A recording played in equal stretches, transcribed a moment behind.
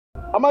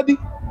Amadi.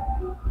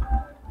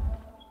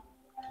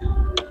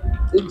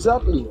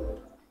 Exactly.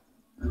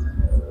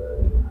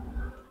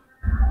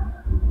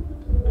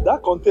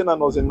 That container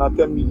was in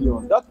 10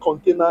 million. That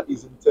container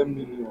is in 10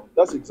 million.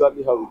 That's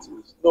exactly how it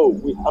is. No,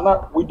 we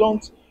cannot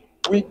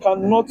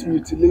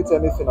mutilate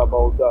anything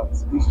about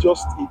that. It's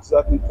just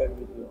exactly 10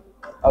 million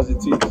as it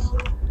is.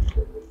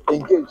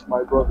 Engaged,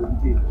 my brother,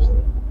 engaged.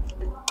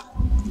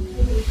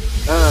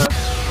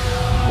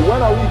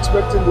 When are we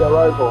expecting the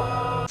arrival?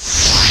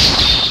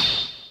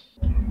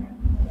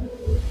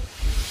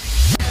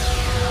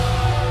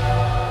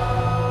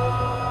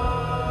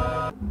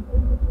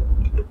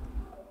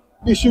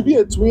 It should be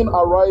a twin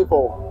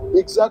arrival,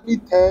 exactly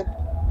 10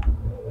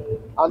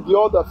 and the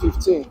other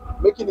 15,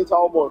 making it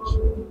how much?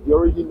 You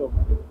already know.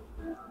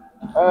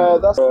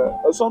 That's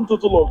a sum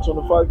total of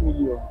 25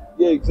 million.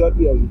 Yeah,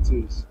 exactly as it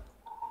is.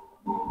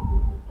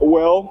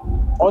 Well,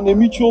 on a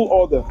mutual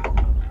order,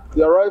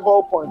 the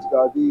arrival point,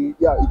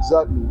 yeah,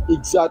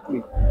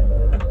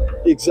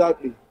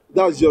 exactly.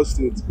 That's just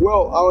it.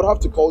 Well, I would have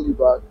to call you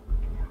back.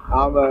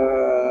 I'm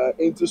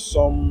into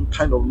some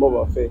kind of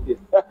love affair here.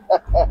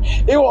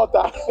 Hey,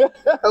 water.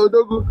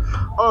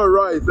 All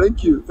right,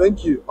 thank you.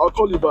 I'll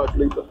call you back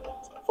later.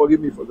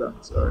 Forgive me for that.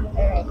 Sorry.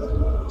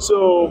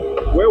 So,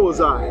 where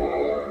was I?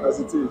 As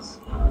it is.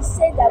 You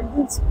said I'm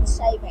going to be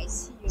shy if I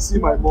see you. See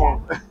my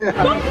mom.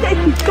 Don't take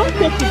it.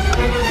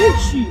 Who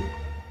is she?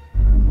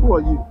 Who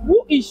are you?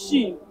 Who is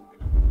she?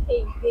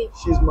 Hey, babe.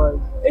 She's my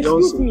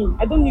Excuse fiancée. me,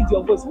 I don't need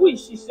your voice. Who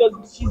is she? She's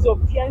your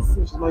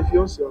fiancée. She's my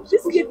fiancée.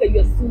 This lady that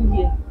you're seeing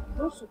here,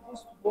 you're not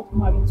supposed to get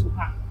married to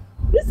her.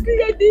 This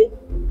lady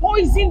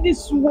poisoned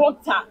this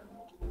water.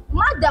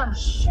 Madam,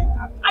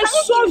 I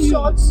saw you.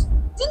 Short?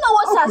 Do you know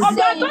what I'm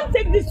Okay, saying? don't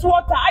take this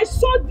water. I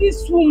saw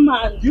this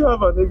woman. Do you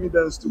have an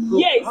evidence to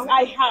prove? Yes,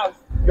 I have.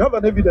 You have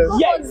an evidence?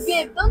 Yes.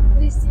 Babe, don't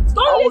listen to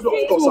Don't Of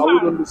listen course, to I her.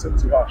 wouldn't listen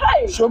to her.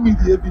 Hey. Show me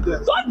the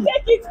evidence. Don't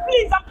take it,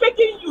 please. I'm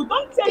begging you.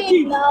 Don't take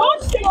Babe, it. now.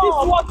 Don't take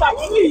this water,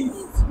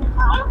 please.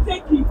 Don't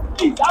take it,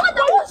 please. I'm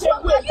Madam, what's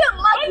wrong? Are you a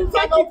Don't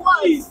take madman or it,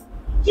 what? please.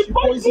 She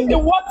poisoned the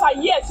water.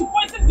 Yes, she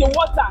poisoned the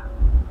water.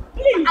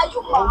 Please. Are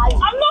you mad?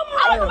 I'm not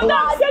mad. Are you Madam,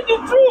 mad? say the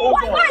truth.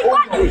 Why?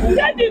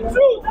 Say the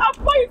truth. I'll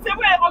point it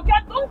away. Okay,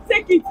 don't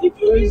take it. If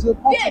There you is a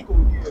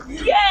particle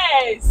here.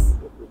 yes.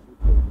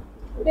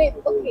 Babe,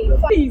 okay,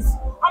 fine. Please,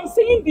 I'm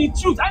saying the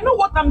truth. I know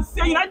what I'm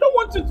saying. I don't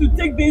want you to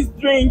take this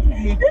drink.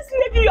 This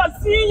lady you're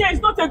seeing here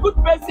is not a good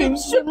person.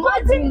 She's She a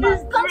mad poisoned woman.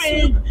 this Can't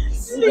drink.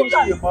 She's a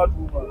Please. mad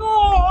woman.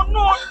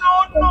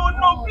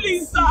 No,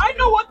 please, sir. I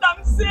know what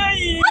I'm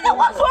saying. Madam,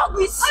 what's wrong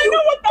with I you?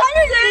 know what I'm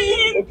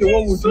saying. Okay,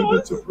 what would you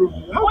do to prove it?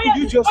 How could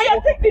you just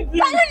walk take this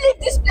drink. Can you leave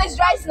this place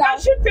right now?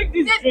 Can she take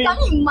this Babe, drink? can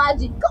you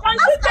imagine? Come, Can she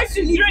ask her take to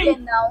this leave drink?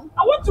 here now. I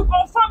want to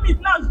confirm it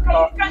now. Can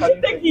can she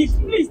you take take it?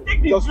 Please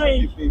take the just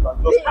drink. forgive me, man.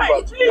 Just Babe, go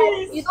back.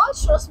 Please. you don't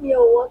trust me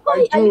or what? Why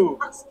I are do, you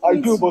asking I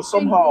me do, to but drink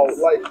somehow, this?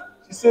 like,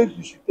 she said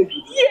you should take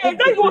it. Yeah,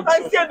 that's what I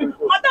said.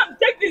 Madam,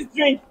 take this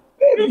drink.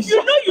 If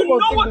you know, you know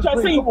what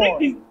you're saying.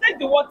 Take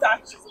the water.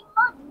 She's a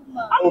mad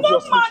woman. I'm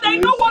not mad. I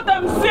know what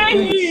I'm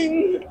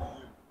saying.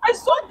 I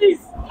saw this.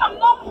 I'm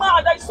not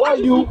mad. I saw Why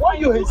this. are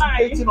you with my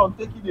hesitating on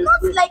taking it?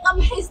 Not like I'm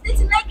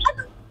hesitating. Like,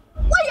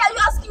 why are you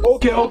asking me?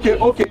 Okay.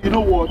 You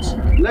know what?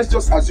 Let's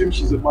just assume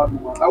she's a mad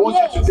woman. I want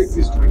you to Yes. take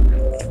this drink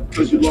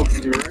because you love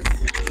me,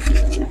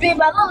 right?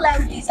 Babe, I don't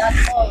like this at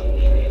all.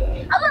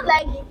 I don't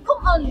like it.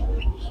 Come on.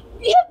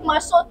 Behave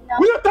myself now.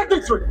 Will you take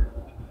this drink?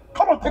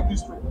 Come on, take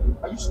this drink.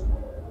 Are you sure?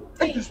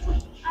 Take this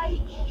drink.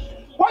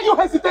 Why are you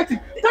hesitating?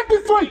 Take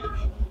this drink.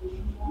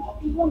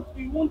 You want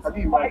Can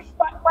you buy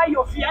imagine?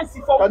 your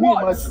fiancé for Can you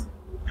what? imagine?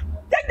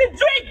 Take the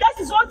drink. That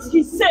is what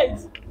he said.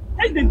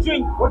 Take the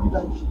drink. What did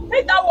I do?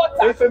 Take that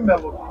water. FM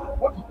Melody.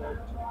 What did I do?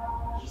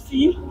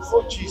 See?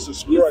 Oh,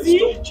 Jesus You Christ.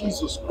 see? Oh,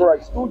 Jesus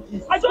Christ. Oh,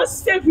 Jesus I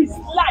just saved his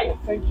life.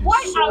 Thank you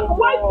Why so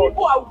why much.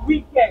 people are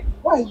wicked?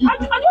 Why are you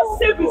I just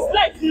saved his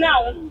life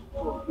now.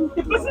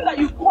 The person that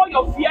you call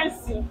your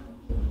fiancé.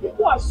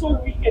 People are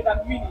so wicked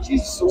and really.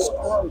 Jesus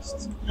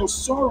Christ. You're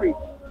sorry.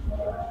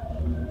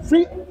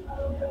 Free.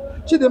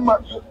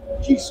 Chidema.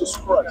 Jesus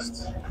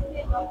Christ.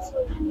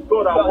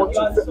 God, I want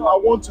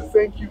to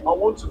thank you. I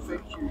want to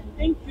thank you.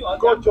 Thank you.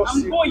 God just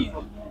I'm saved going.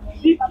 me.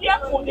 Be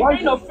careful the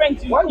kind of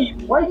friends you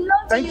keep. Why? love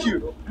Thank you.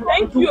 you.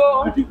 Thank you.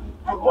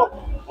 God,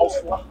 I'll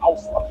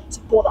slap you.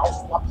 God, I'll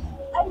slap you.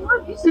 I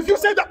love you. If you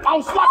say that,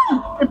 I'll slap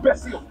you,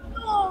 imbecile.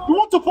 No. You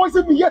want to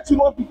poison me yet you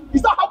love me?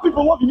 Is that how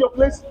people love in your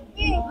place?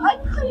 Babe,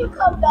 can you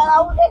calm down?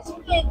 I will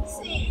explain.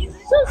 See,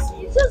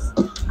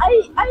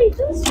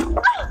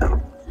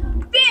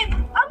 Babe,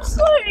 I'm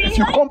sorry. If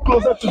you come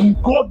closer to me,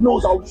 God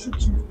knows I'll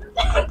shoot you.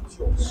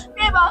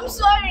 Babe, I'm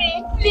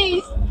sorry.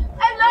 Please.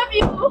 I love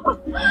you.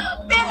 Babe,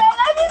 I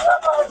love you so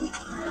much.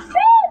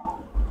 Babe.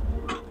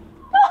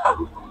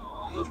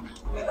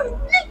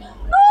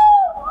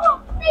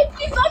 No. Babe,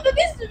 please don't do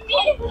this to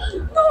me.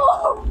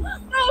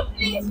 No,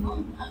 please.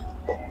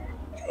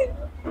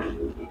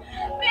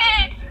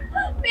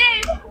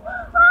 Babe.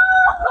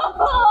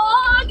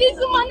 Oh, this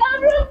woman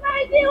has ruined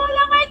my day. What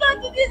am I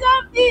going to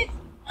deserve this?